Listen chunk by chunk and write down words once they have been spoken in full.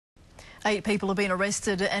8 people have been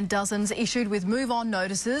arrested and dozens issued with move-on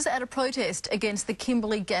notices at a protest against the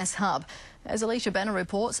Kimberley gas hub. As Alicia Banner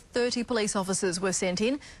reports, 30 police officers were sent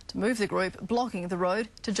in to move the group blocking the road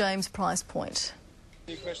to James Price Point.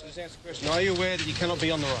 Are you aware that you cannot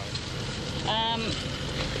be on the road?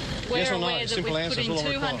 We're aware that we've put in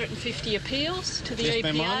 250 appeals to the EPA. Yes,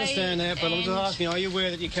 ma'am, I understand that, but I'm just asking, are you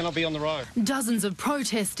aware that you cannot be on the road? Dozens of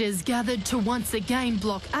protesters gathered to once again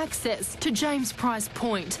block access to James Price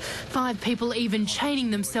Point. 5 people even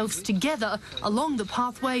chaining themselves together along the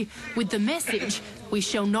pathway with the message, "We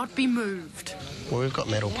shall not be moved." Well, we've got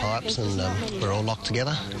metal pipes and we're all locked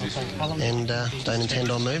together and don't intend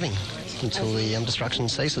on moving until the destruction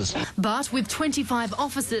ceases. But with 25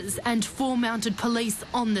 officers and 4 mounted police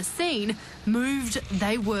on the scene, moved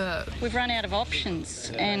they were. We've run out of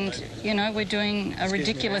options and, you know, we're doing a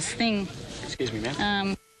ridiculous thing. Excuse me,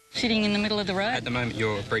 ma'am. Sitting in the middle of the road. At the moment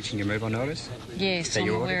you're breaching your move-on notice? Yes, I'm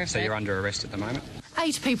aware of that. So you're under arrest at the moment?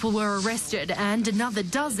 8 people were arrested and another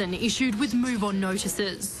dozen issued with move-on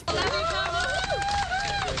notices.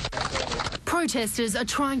 Protesters are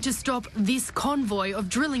trying to stop this convoy of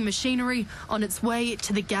drilling machinery on its way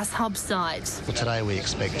to the gas hub site. Well, today we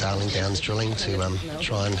expect Darling Downs Drilling to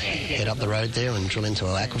try and head up the road there and drill into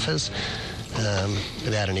our aquifers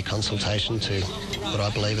without any consultation to what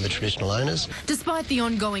I believe are the traditional owners. Despite the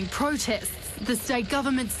ongoing protests, the state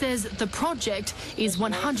government says the project is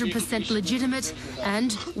 100% legitimate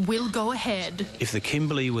and will go ahead. If the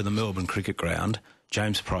Kimberley were the Melbourne Cricket Ground,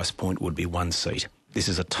 James Price Point would be 1 seat. This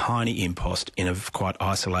is a tiny impost in a quite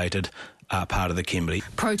isolated part of the Kimberley.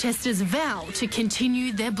 Protesters vow to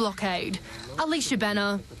continue their blockade. Alicia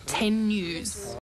Banner, 10 News.